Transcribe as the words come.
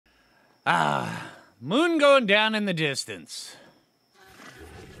Moon going down in the distance.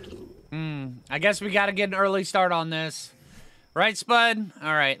 I guess we gotta get an early start on this. Right, Spud?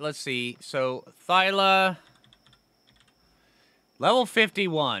 Alright, let's see. So, Thyla. Level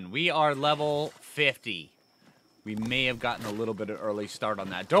 51. We are level 50. We may have gotten a little bit of early start on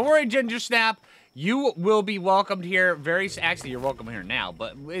that. Don't worry, Ginger Snap. You will be welcomed here actually, you're welcome here now,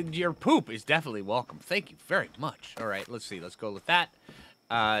 but your poop is definitely welcome. Thank you very much. All right, let's see. Let's go with that.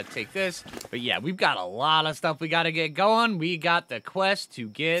 Take this. But yeah, we've got a lot of stuff we got to get going. We got the quest to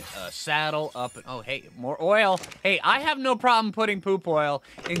get a saddle up. Oh, hey, more oil. Hey, I have no problem putting poop oil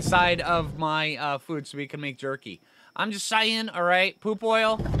inside of my food so we can make jerky. I'm just saying, all right? Poop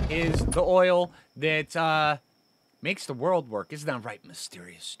oil is the oil that makes the world work. Isn't that right,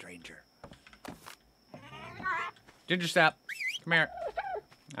 mysterious stranger? Ginger Snap, come here.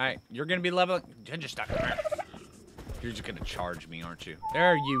 All right, you're going to be leveling. Ginger Snap, come here. You're just going to charge me, aren't you?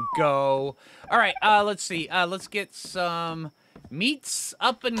 There you go. All right, let's see. Let's get some meats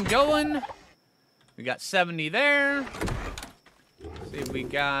up and going. We got 70 there. Let's see, we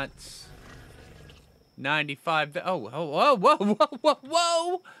got 95. Oh, whoa, whoa, whoa, whoa,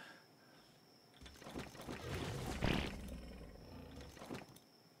 whoa.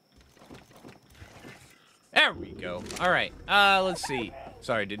 There we go. All right, let's see.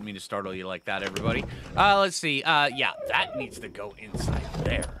 Sorry, didn't mean to startle you like that, everybody. Let's see. Yeah, that needs to go inside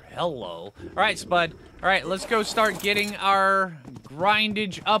there. Hello. All right, Spud. All right, let's go start getting our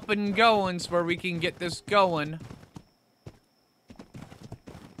grindage up and going so where we can get this going.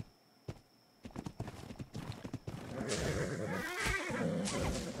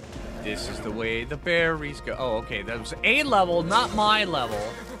 This is the way the berries go. Oh, okay, that was A level, not my level.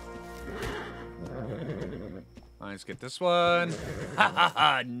 Let's get this one. Ha ha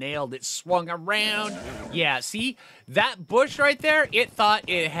ha, nailed it, swung around. Yeah, see, that bush right there, it thought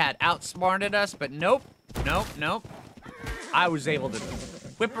it had outsmarted us, but nope, nope, nope. I was able to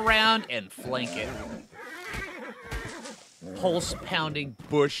whip around and flank it. Pulse-pounding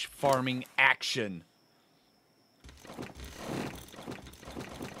bush farming action.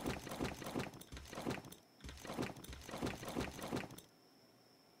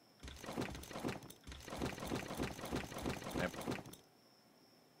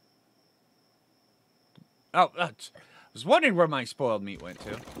 Oh, I was wondering where my spoiled meat went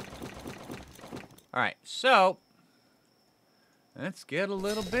to. Alright, so let's get a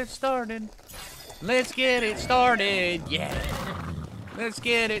little bit started. Let's get it started, yeah. Let's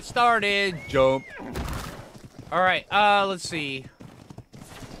get it started. Jump. Alright, let's see.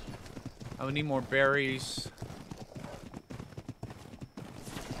 I would need more berries.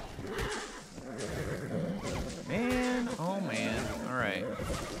 Man, oh man. Alright.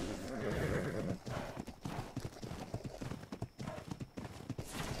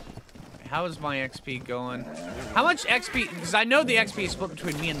 How is my XP going? How much XP? Because I know the XP is split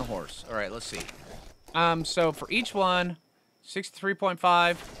between me and the horse. All right, let's see. So for each one,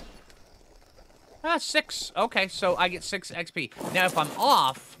 63.5. 6. Okay, so I get 6 XP. Now, if I'm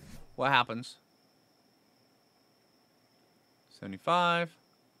off, what happens? 75.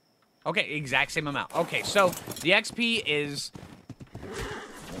 Okay, exact same amount. Okay, so the XP is...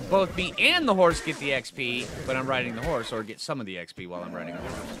 Both me and the horse get the XP, but I'm riding the horse, or get some of the XP while I'm riding the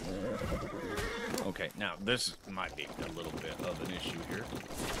horse. Okay, now this might be a little bit of an issue here.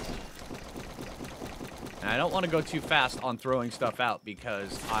 And I don't want to go too fast on throwing stuff out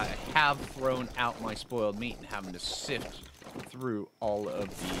because I have thrown out my spoiled meat and having to sift through all of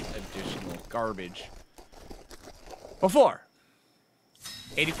the additional garbage before.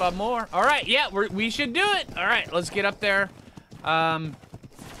 85 more. All right, yeah, we should do it. All right, let's get up there.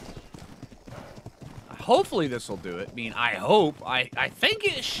 Hopefully this will do it. I mean, I hope. I think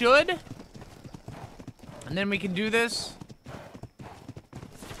it should. And then we can do this.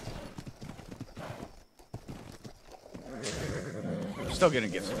 I'm still gonna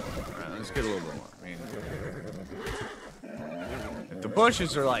get some more. All right, let's get a little bit more. I mean, if the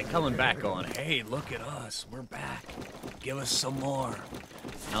bushes are like coming back going, hey, look at us. We're back. Give us some more.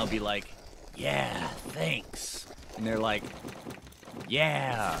 And I'll be like, yeah, thanks. And they're like,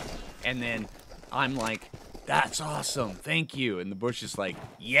 yeah. And then I'm like, that's awesome, thank you. And the bush is like,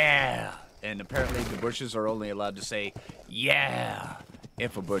 yeah. And apparently the bushes are only allowed to say, yeah,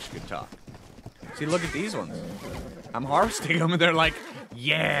 if a bush could talk. See, look at these ones. I'm harvesting them and they're like,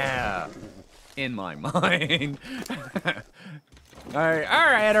 yeah, in my mind. All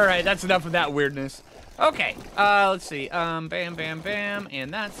right, that's enough of that weirdness. Okay, let's see, bam, bam, bam,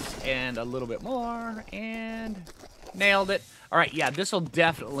 and a little bit more, and nailed it. All right, yeah, this will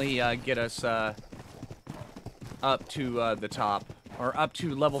definitely get us up to the top. Or up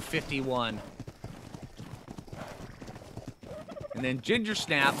to level 51. And then Ginger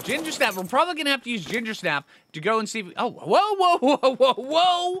Snap. Ginger Snap, we're probably going to have to use Ginger Snap to go and see if... Oh, whoa, whoa, whoa, whoa,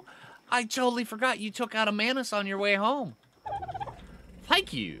 whoa! I totally forgot you took out a Manus on your way home.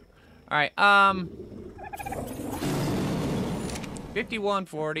 Thank you. All right,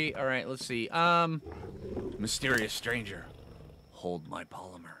 5140. All right, let's see. Mysterious stranger. Hold my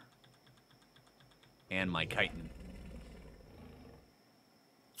polymer. And my chitin.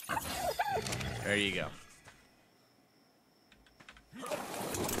 There you go.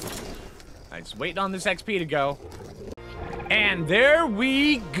 Alright, just waiting on this XP to go. And there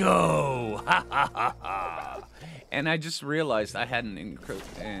we go! Ha ha ha ha! And I just realized I hadn't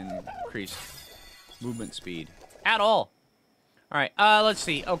increased movement speed at all. Alright, let's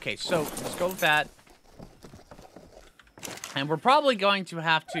see. Okay, so let's go with that. And we're probably going to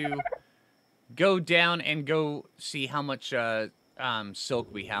have to go down and go see how much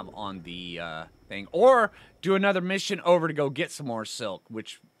silk we have on the thing. Or do another mission over to go get some more silk,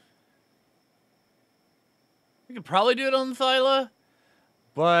 which... we could probably do it on the Thyla,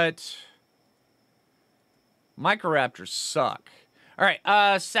 but... Microraptors suck. Alright,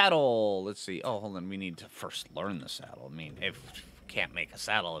 saddle. Let's see. Oh, hold on. We need to first learn the saddle. I mean, if we can't make a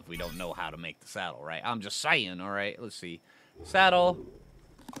saddle if we don't know how to make the saddle, right? I'm just saying, alright? Let's see. Saddle.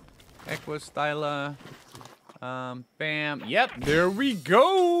 Equus, Thyla. Bam. Yep, there we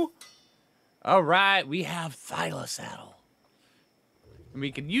go. Alright, we have Thyla saddle. And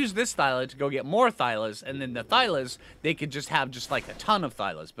we can use this Thyla to go get more Thylas, and then the Thylas, they could just have just like a ton of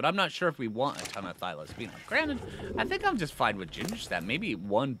Thylas. But I'm not sure if we want a ton of Thylas. You know, granted, I think I'm just fine with Ginger Snap. Maybe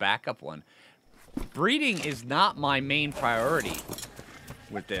one backup one. Breeding is not my main priority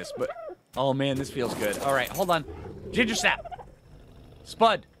with this, but... oh man, this feels good. Alright, hold on. Ginger Snap.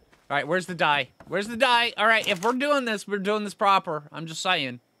 Spud. Alright, where's the dye? Where's the dye? Alright, if we're doing this proper. I'm just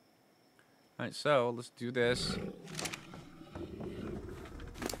saying. Alright, so, let's do this.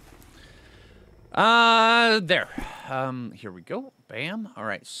 There. Here we go. Bam.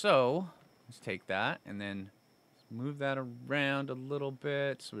 Alright, so, let's take that, and then move that around a little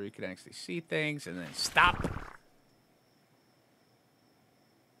bit so we can actually see things, and then stop.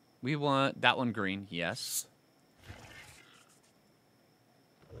 We want that one green, yes.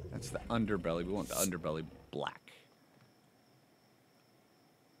 That's the underbelly. We want the underbelly black.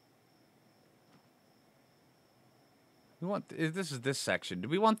 We want... this is this section. Do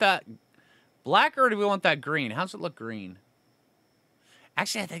we want that black or do we want that green? How's it look green?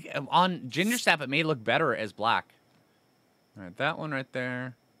 Actually, I think on Ginger Snap it may look better as black. All right, that one right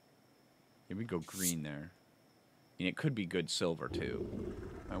there. Here we go green there. And it could be good silver too.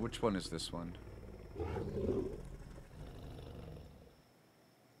 All right, which one is this one?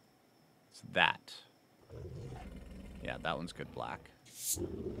 It's that. Yeah, that one's good black.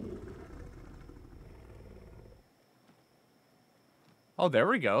 Oh, there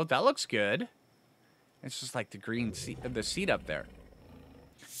we go. That looks good. It's just like the green seat, the seat up there.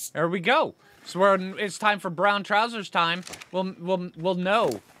 There we go. So it's time for brown trousers time. We'll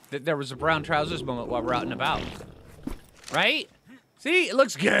know that there was a brown trousers moment while we're out and about. Right? See, it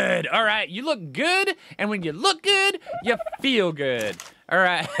looks good. All right, you look good, and when you look good, you feel good. All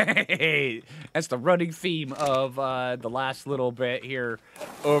right, that's the running theme of the last little bit here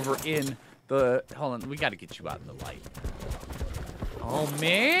over in the... hold on, we got to get you out in the light. Oh,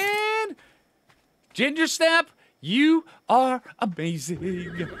 man. Ginger Snap, you are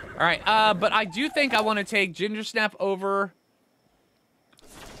amazing. All right, but I do think I want to take Ginger Snap over...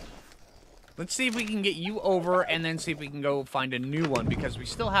 let's see if we can get you over and then see if we can go find a new one because we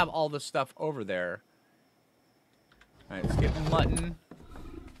still have all the stuff over there. Alright, let's get mutton.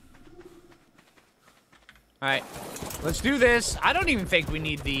 Alright, let's do this. I don't even think we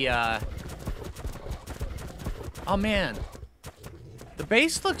need the, oh, man. The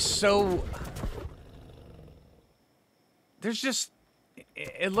base looks so... there's just...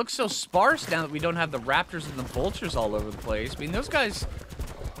 it looks so sparse now that we don't have the raptors and the vultures all over the place. I mean, those guys...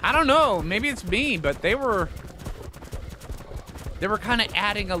 I don't know, maybe it's me, but they were kind of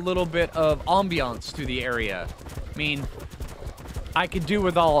adding a little bit of ambiance to the area. I mean, I could do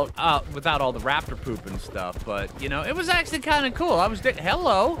with without all the raptor poop and stuff, but, you know, it was actually kind of cool. I was...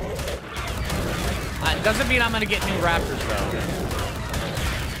 hello! It doesn't mean I'm going to get new raptors, though.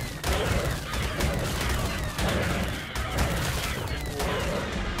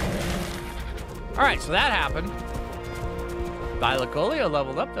 Alright, so that happened. Thylacoleo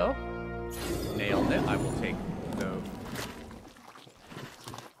leveled up, though. Nailed it. I will take those.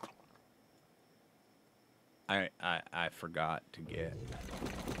 I forgot to get...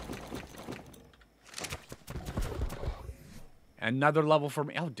 Another level for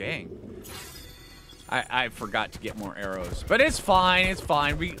me. Oh, dang. I forgot to get more arrows. But it's fine. It's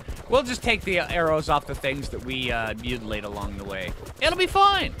fine. We'll just take the arrows off the things that we mutilate along the way. It'll be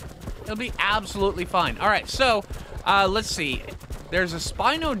fine. It'll be absolutely fine. All right, so let's see. There's a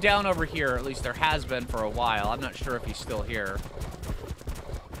Spino down over here. At least there has been for a while. I'm not sure if he's still here.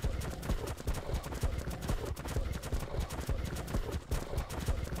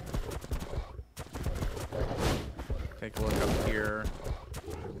 Take a look up here.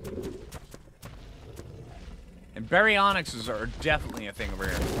 And baryonyxes are definitely a thing over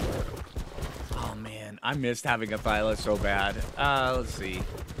here. Oh, man. I missed having a Thyla so bad. Let's see.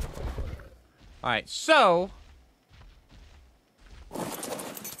 All right, so...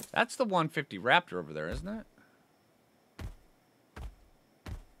 That's the 150 Raptor over there, isn't it?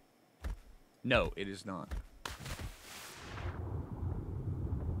 No, it is not.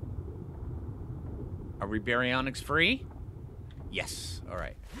 Are we baryonyx free? Yes. All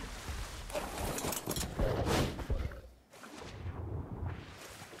right.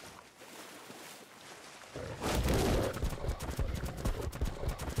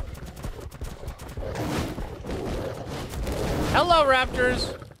 Hello,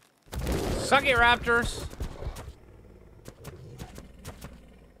 Raptors. Suck it, Raptors.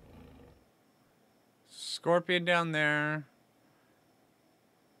 Scorpion down there.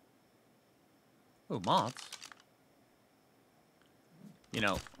 Ooh, moths. You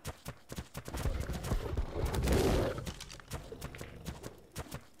know.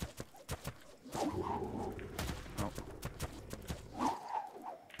 Oh.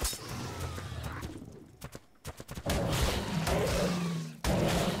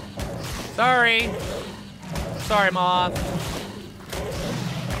 Sorry. Sorry, moth.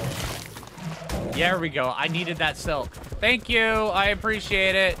 There we go. I needed that silk. Thank you. I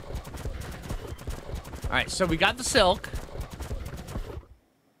appreciate it. All right, so we got the silk.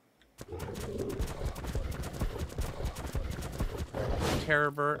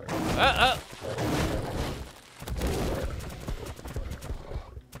 Terror bird.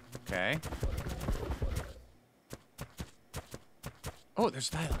 Okay. Oh, there's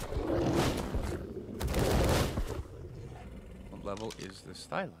Thyla. What level is this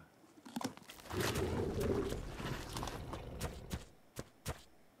Thyla?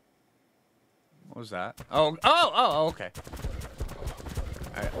 What was that? Oh, okay.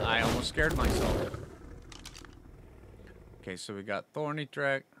 I almost scared myself. Okay, so we got Thorny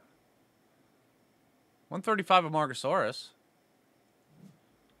Drek. 135 of Margosaurus.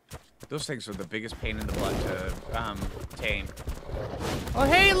 Those things are the biggest pain in the butt to tame. Oh,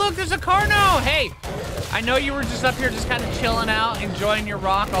 hey, look, there's a Carno! Hey, I know you were just up here just kind of chilling out, enjoying your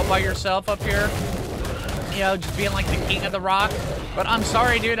rock all by yourself up here. You know, just being like the king of the rock. But I'm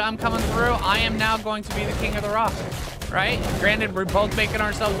sorry, dude, I'm coming through. I am now going to be the king of the rock, right? Granted, we're both making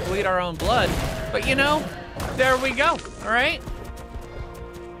ourselves bleed our own blood. But, you know, there we go, all right?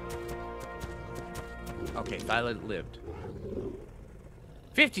 Okay, Thyla lived.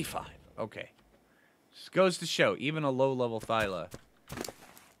 55, okay. This goes to show, even a low-level Thyla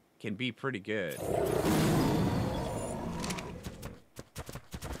can be pretty good.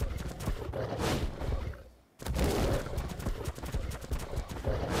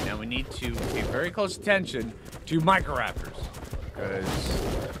 Now we need to pay very close attention to Microraptors,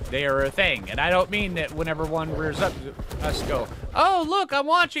 because they are a thing. And I don't mean that whenever one rears up, us go, oh, look, I'm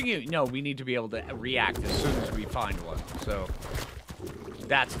watching you. No, we need to be able to react as soon as we find one. So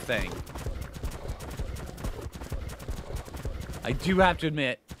that's a thing. I do have to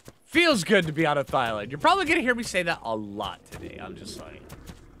admit, feels good to be on a Thyla. You're probably going to hear me say that a lot today. I'm just saying.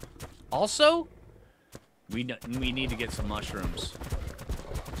 Also, we need to get some mushrooms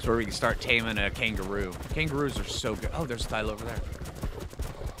so we can start taming a kangaroo. Kangaroos are so good. Oh, there's a Thyla over there.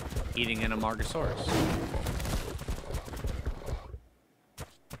 Eating in a Margosaurus.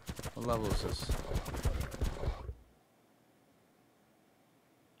 What level is this?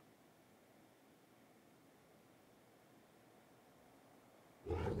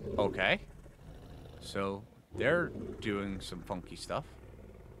 Okay. So, they're doing some funky stuff.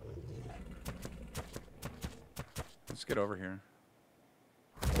 Let's get over here.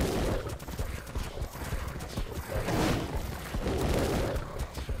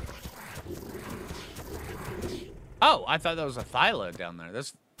 Oh, I thought that was a Thyla down there.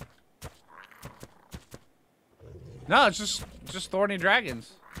 That's... No, it's just thorny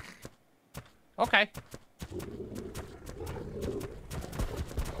dragons. Okay.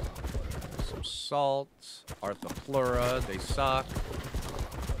 Some salts, Arthropleura, they suck.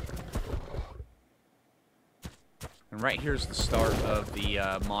 And right here's the start of the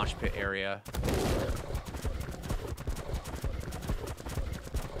mosh pit area.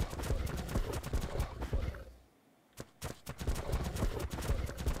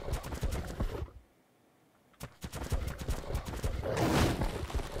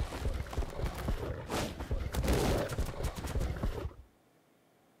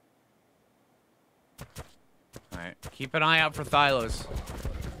 Keep an eye out for Thylos.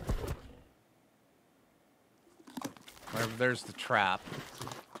 Wherever there's the trap.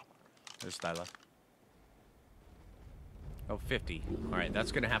 There's Thyla. Oh, 50. Alright,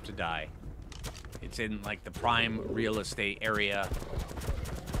 that's gonna have to die. It's in, like, the prime real estate area.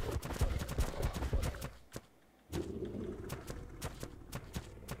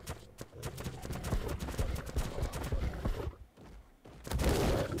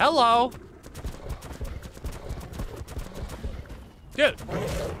 Hello! Dude!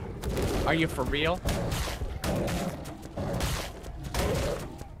 Are you for real?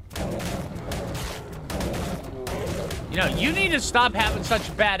 You know, you need to stop having such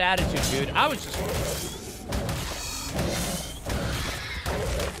a bad attitude, dude. I was just...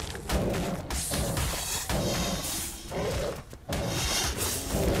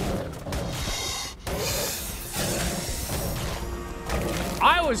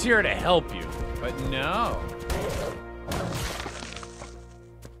 I was here to help you, but no.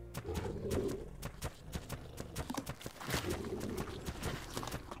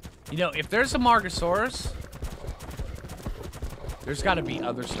 You know, if there's a Margosaurus, there's got to be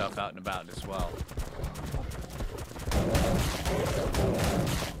other stuff out and about as well.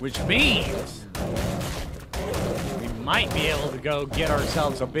 Which means we might be able to go get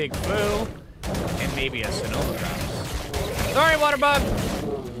ourselves a big Phoo and maybe a Sinolodrops. Sorry, Waterbug!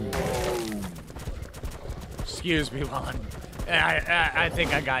 Excuse me while I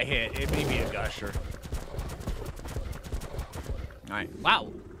think I got hit. It may be a gusher. Alright,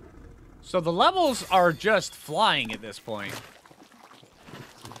 wow. So the levels are just flying at this point.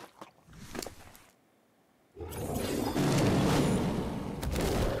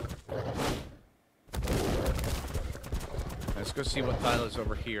 Let's go see what Thyla's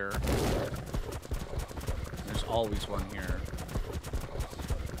over here. There's always one here.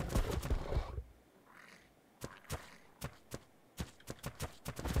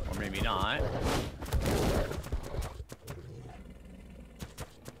 Or maybe not.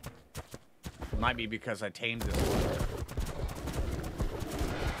 Might be because I tamed this one.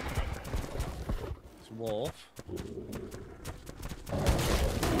 This wolf.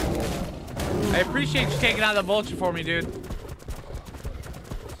 I appreciate you taking out the vulture for me, dude.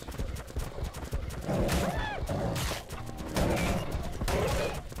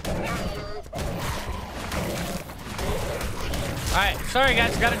 Alright, sorry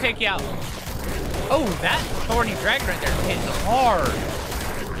guys, gotta take you out. Oh, that thorny dragon right there hit hard.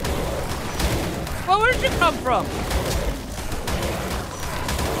 Well, where'd you come from?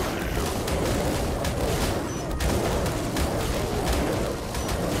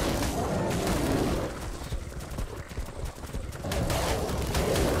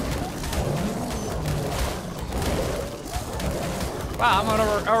 Wow,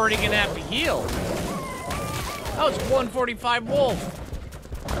 I'm already gonna have to heal. That was 145 wolf.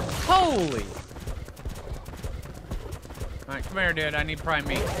 Holy. Alright, come here, dude. I need prime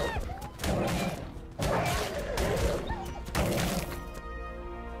meat.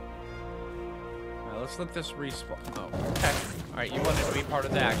 Let's let this respawn. Oh, okay. Alright, you wanted to be part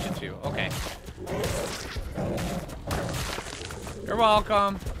of the action too. Okay. You're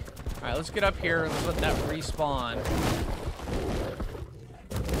welcome. Alright, let's get up here and let's let that respawn.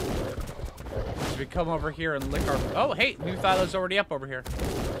 As we come over here and lick our... Oh, hey! New Thyla's already up over here.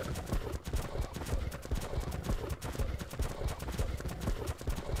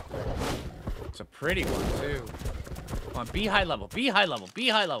 It's a pretty one, too. Come on, be high level. Be high level. Be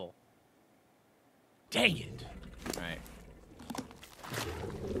high level. Dang it. Alright.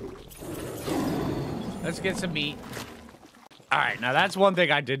 Let's get some meat. Alright, now that's one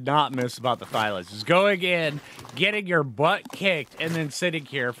thing I did not miss about the Thylas, is going in, getting your butt kicked, and then sitting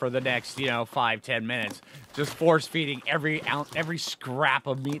here for the next, you know, 5-10 minutes, just force-feeding every ounce, every scrap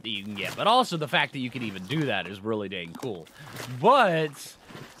of meat that you can get. But also the fact that you can even do that is really dang cool. But,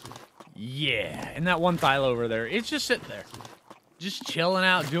 yeah, and that one Thyla over there, it's just sitting there. Just chilling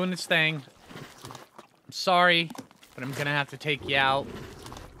out, doing its thing. Sorry, but I'm gonna have to take you out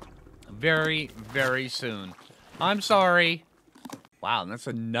very, very soon. I'm sorry. Wow, and that's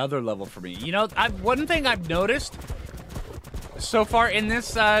another level for me. You know, one thing I've noticed so far in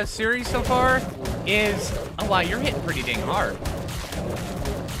this series so far is... Oh, wow, you're hitting pretty dang hard.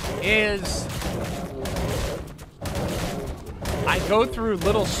 Is... I go through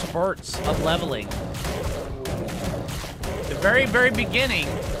little spurts of leveling. The very, very beginning...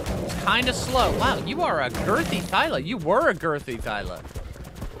 kind of slow. Wow, you are a girthy Thyla. You were a girthy Thyla.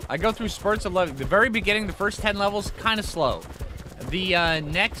 I go through spurts of leveling. The very beginning, the first 10 levels, kind of slow. The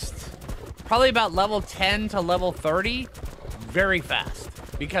next, probably about level 10 to level 30, very fast.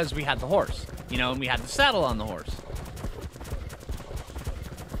 Because we had the horse, you know, and we had the saddle on the horse.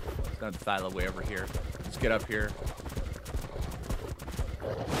 Got Thyla way over here. Let's get up here.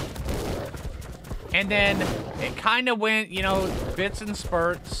 And then it kind of went, you know, bits and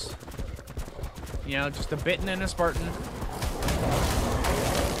spurts. You know, just a bitin' and a spurtin'.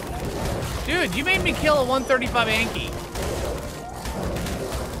 Dude, you made me kill a 135 Anki.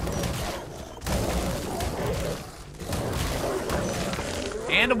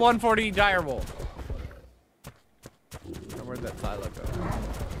 And a 140 Direwolf. Where'd that Thyla go?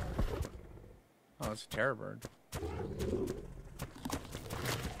 Oh, it's a Terror Bird.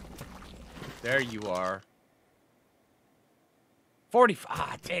 There you are. 45.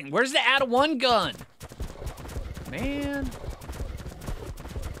 Ah, dang. Where's the add-a-one gun? Man.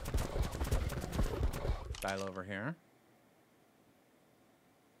 Thyla over here.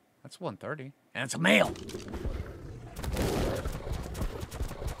 That's 130. And it's a male.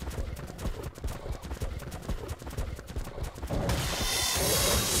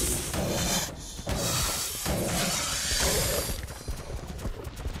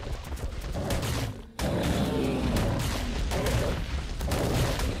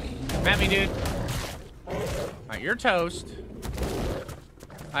 Come at me, dude. Alright, you're toast.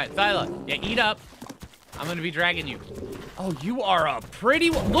 Alright, Thyla. Yeah, eat up. I'm gonna be dragging you. Oh, you are a pretty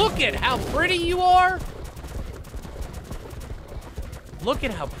one. Look at how pretty you are. Look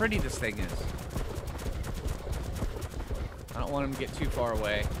at how pretty this thing is. I don't want him to get too far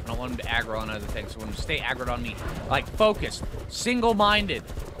away. I don't want him to aggro on other things. I want him to stay aggroed on me. Like, focused. Single-minded.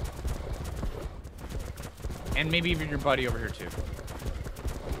 And maybe even your buddy over here, too.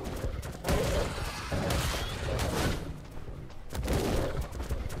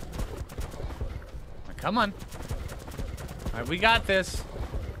 Come on. All right, we got this.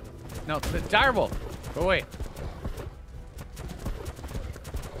 No, the Direwolf. Go away.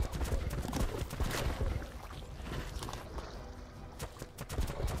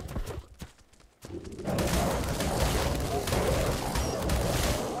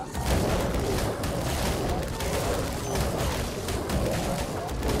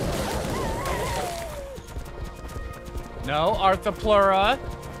 No, Arthroplura.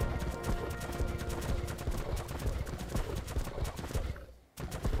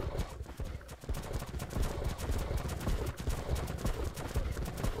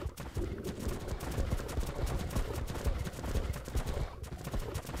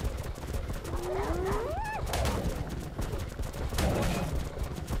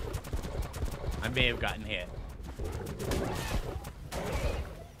 May have gotten hit.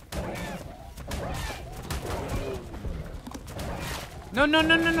 No, no,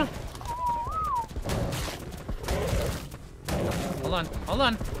 no, no, no. Hold on, hold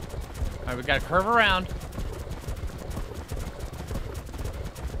on. All right, we gotta curve around.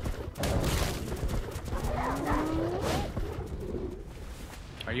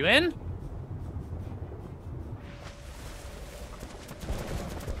 Are you in?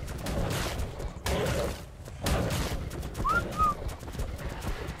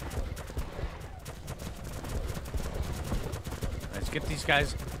 Get these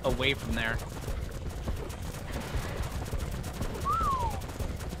guys away from there.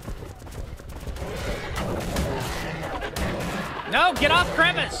 No, get off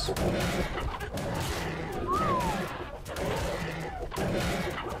crevice!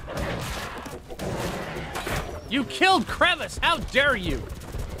 You killed crevice! How dare you!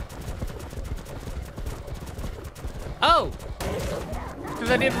 Oh!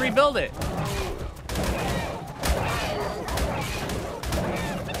 Because I didn't rebuild it.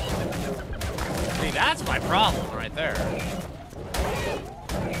 That's my problem right there.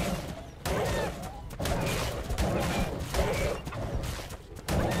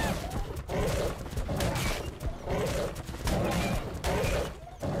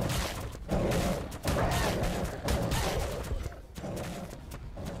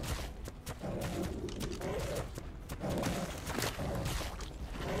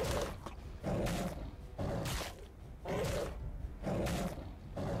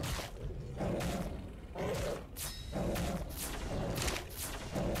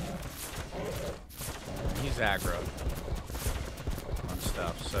 Aggro on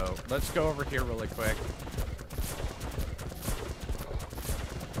stuff, so let's go over here really quick.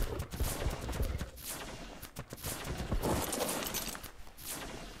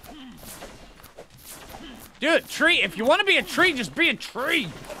 Dude, tree, if you want to be a tree, just be a tree.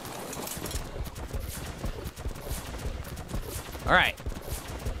 All right,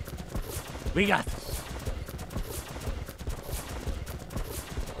 we got this.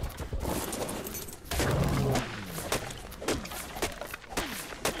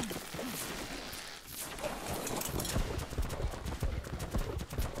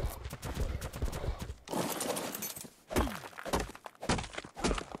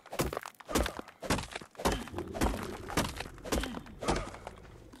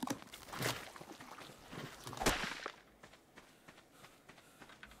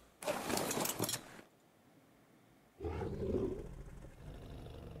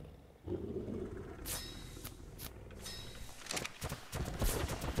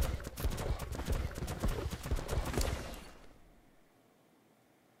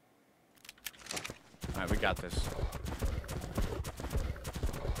 got this.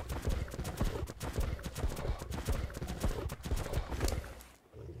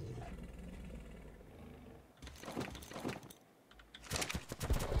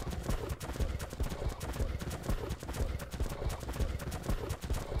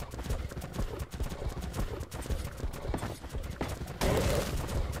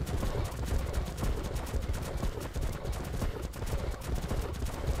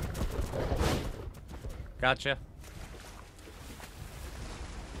 Gotcha.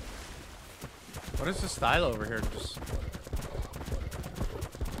 What is the style over here? Just...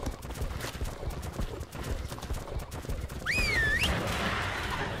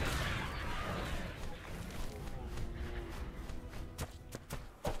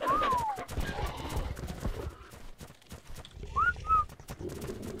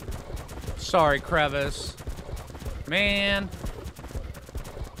 Sorry, crevice. Man.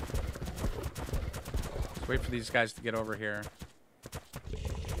 Let's wait for these guys to get over here.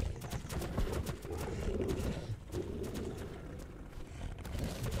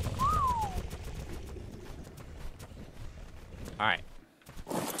 All right.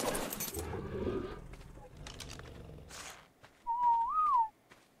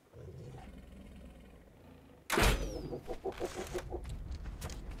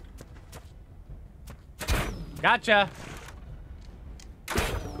 Gotcha.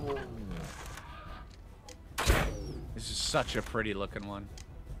 This is such a pretty looking one.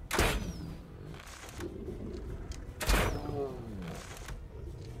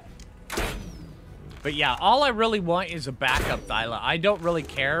 But yeah, all I really want is a backup Thyla. I don't really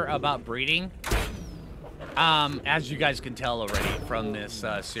care about breeding. As you guys can tell already from this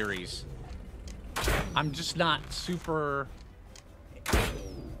series. I'm just not super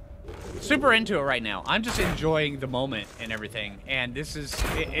into it right now. I'm just enjoying the moment and everything. And this is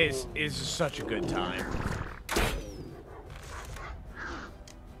such a good time.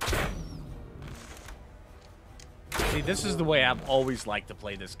 See, this is the way I've always liked to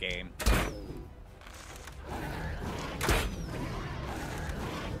play this game.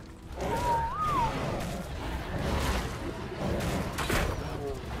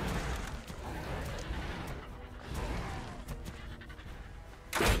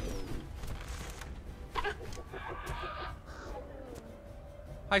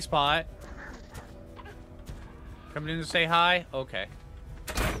 Hi, Spot. Coming in to say hi? Okay.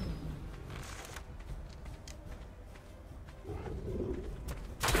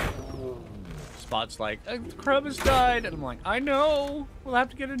 Spot's like, the crab has died. And I'm like, I know. We'll have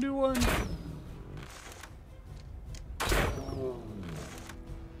to get a new one.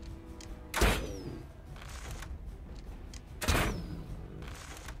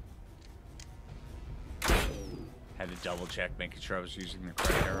 Had to double check, making sure I was using the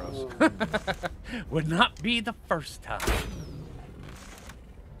correct arrows. Would not be the first time.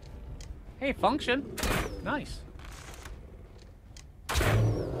 Hey, function. Nice.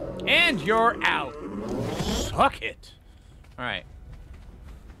 And you're out. Suck it. All right.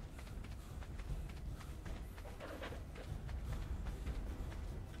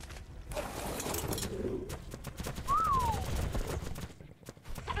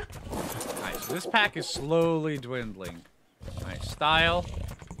 Nice. This pack is slowly dwindling. Nice. Style.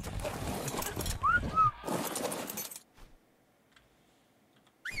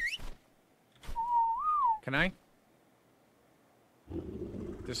 Can I?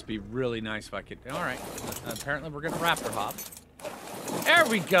 This would be really nice if I could. All right. Apparently, we're going to raptor hop. There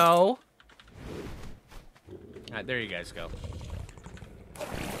we go. All right, there you guys go. All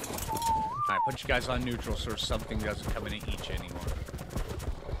right, put you guys on neutral so something doesn't come in and eat you anymore.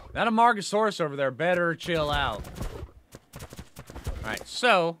 That Amargasaurus over there better chill out. All right,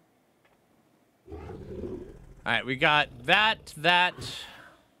 so. All right, we got that.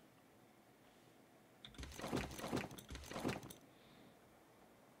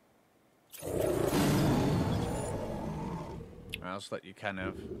 I'll just let you kind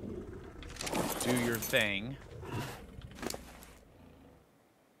of do your thing.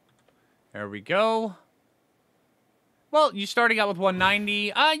 There we go. Well, you starting out with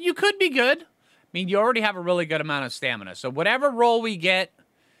 190. You could be good. I mean, you already have a really good amount of stamina. So whatever roll we get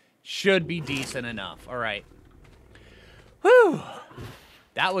should be decent enough. All right. Whew.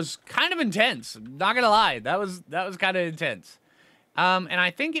 That was kind of intense. Not gonna lie. That was kind of intense. And I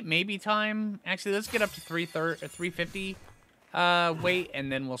think it may be time. Actually, let's get up to 350 weight,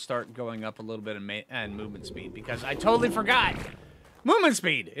 and then we'll start going up a little bit in movement speed, because I totally forgot. Movement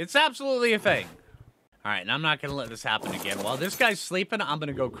speed. It's absolutely a thing. All right, and I'm not going to let this happen again. While this guy's sleeping, I'm going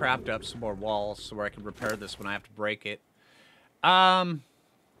to go craft up some more walls so where I can repair this when I have to break it.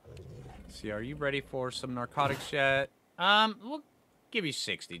 See, are you ready for some narcotics yet? We'll give you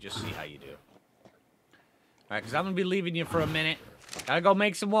 60, just see how you do. Alright, because I'm going to be leaving you for a minute. Gotta go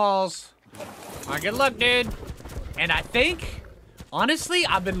make some walls. Alright, good luck, dude. And I think, honestly,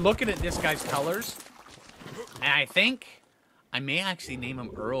 I've been looking at this guy's colors. And I think I may actually name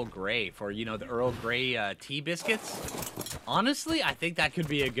him Earl Grey for, you know, the Earl Grey tea biscuits. Honestly, I think that could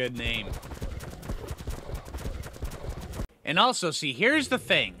be a good name. And also, see, here's the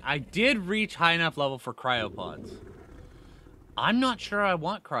thing. I did reach high enough level for cryopods. I'm not sure I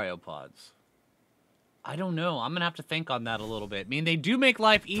want cryopods. I don't know. I'm gonna have to think on that a little bit. I mean, they do make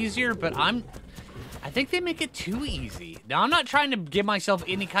life easier, but I think they make it too easy. Now, I'm not trying to give myself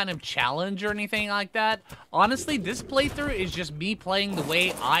any kind of challenge or anything like that. Honestly, this playthrough is just me playing the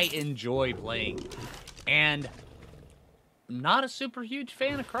way I enjoy playing. And I'm not a super huge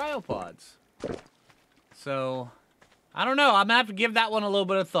fan of cryopods. So, I don't know. I'm gonna have to give that one a little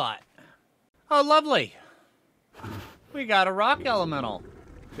bit of thought. Oh, lovely. We got a rock elemental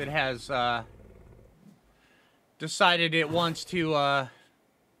that has, decided it wants to,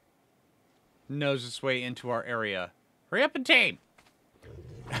 nose its way into our area. Hurry up and tame!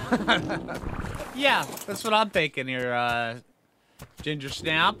 Yeah, that's what I'm thinking here, Ginger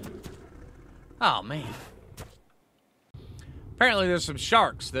Snap. Oh, man. Apparently there's some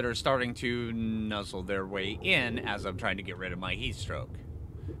sharks that are starting to nuzzle their way in as I'm trying to get rid of my heat stroke.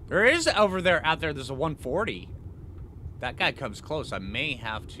 There is out there, there's a 140. That guy comes close. I may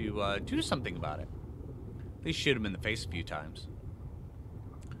have to do something about it. At least shoot him in the face a few times.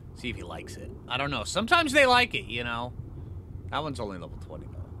 See if he likes it. I don't know. Sometimes they like it, you know. That one's only level 20,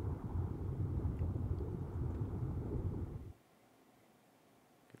 though.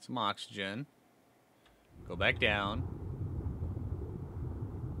 Get some oxygen. Go back down.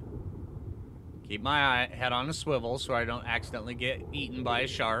 Keep my head on a swivel so I don't accidentally get eaten by a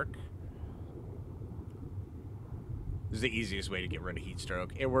shark. This is the easiest way to get rid of heat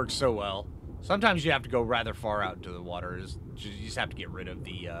stroke. It works so well. Sometimes you have to go rather far out into the water. You just have to get rid of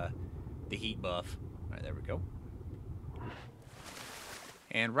the heat buff. All right, there we go.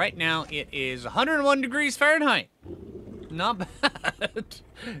 And right now it is 101 degrees Fahrenheit. Not bad.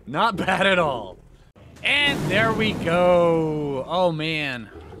 Not bad at all. And there we go. Oh, man.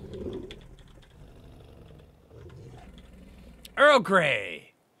 Earl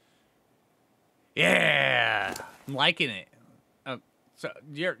Grey. Yeah. I'm liking it. So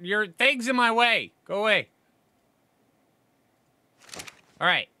your thing's in my way. Go away. All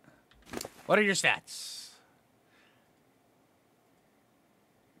right. What are your stats?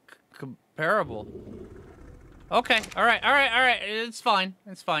 Comparable. Okay. All right. All right. All right. It's fine.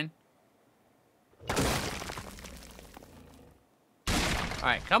 It's fine. All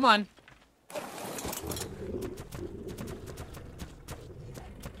right. Come on. All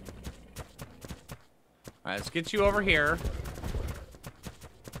right. Let's get you over here.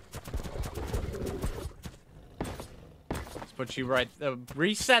 Put you right,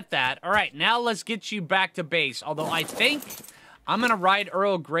 reset that. All right, now let's get you back to base. Although I think I'm gonna ride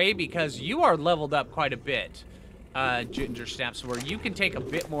Earl Grey because you are leveled up quite a bit, Ginger Snaps, where you can take a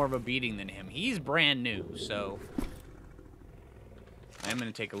bit more of a beating than him. He's brand new, so I'm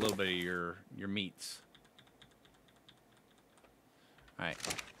gonna take a little bit of your meats. All right,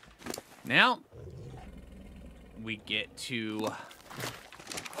 now we get to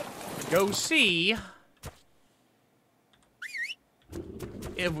go see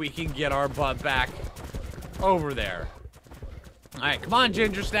if we can get our butt back over there. All right, come on,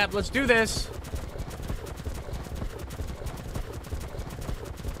 Ginger Snap, let's do this.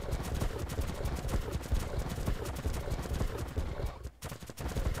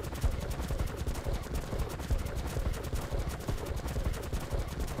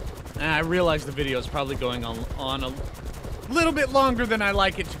 And I realize the video is probably going on a little bit longer than I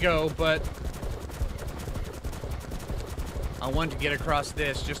like it to go, but I want to get across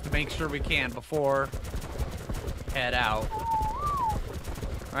this just to make sure we can before head out.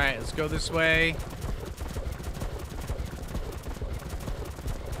 All right, let's go this way.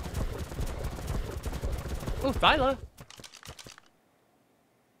 Oh, Thyla.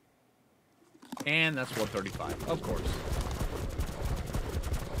 And that's 135, of course.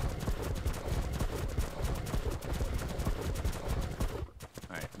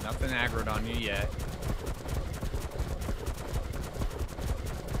 All right, nothing aggroed on you yet.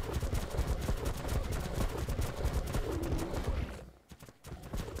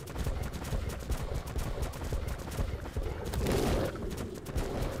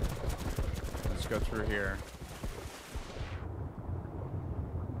 Go through here.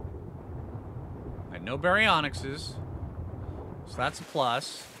 I had no baryonyxes, so that's a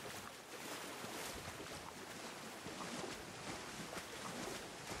plus.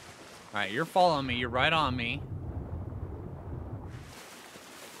 right, you're following me. You're right on me.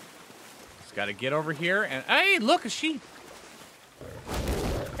 Just gotta get over here and... Hey, look, a sheep.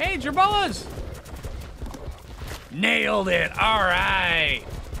 Hey, Jerboas. Nailed it. All right.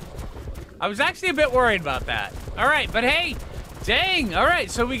 I was actually a bit worried about that. All right, but hey, dang. All right,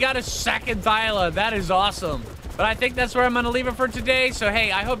 so we got a second Thyla. That is awesome. But I think that's where I'm going to leave it for today. So,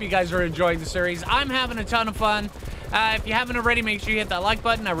 hey, I hope you guys are enjoying the series. I'm having a ton of fun. If you haven't already, make sure you hit that like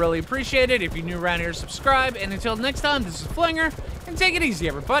button. I really appreciate it. If you're new around here, subscribe. And until next time, this is Phlinger. And take it easy,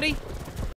 everybody.